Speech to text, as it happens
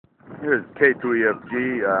Here's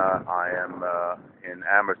K2EFG. I am in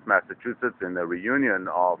Amherst, Massachusetts, in the reunion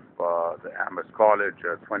of the Amherst College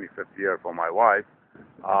 25th year for my wife.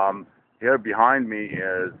 Here behind me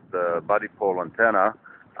is the Buddipole antenna.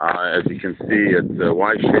 As you can see, it's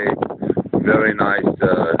Y-shaped, very nice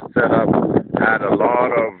setup. Had a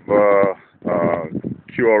lot of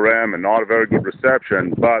QRM and not a very good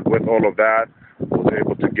reception, but with all of that, was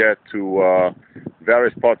able to get to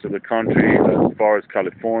various parts of the country, as far as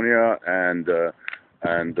California and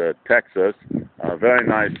Texas. Very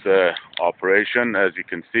nice operation. As you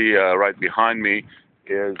can see, right behind me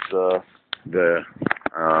is the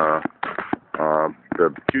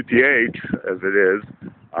QTH, as it is.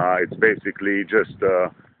 It's basically just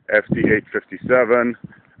FT857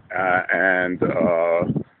 and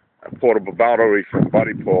a portable battery from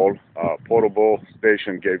Buddipole. Portable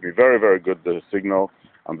station gave me very, very good signal.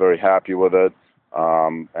 I'm very happy with it.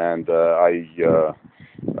 I'm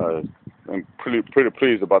pretty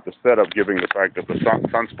pleased about the setup, given the fact that the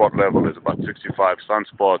sunspot level is about 65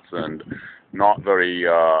 sunspots and not very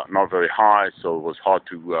high, so it was hard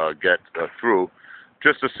to get through.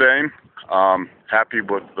 Just the same, happy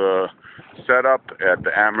with the setup at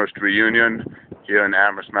the Amherst Reunion here in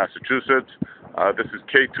Amherst, Massachusetts. This is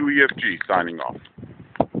K2EFG signing off.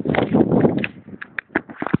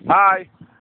 Hi.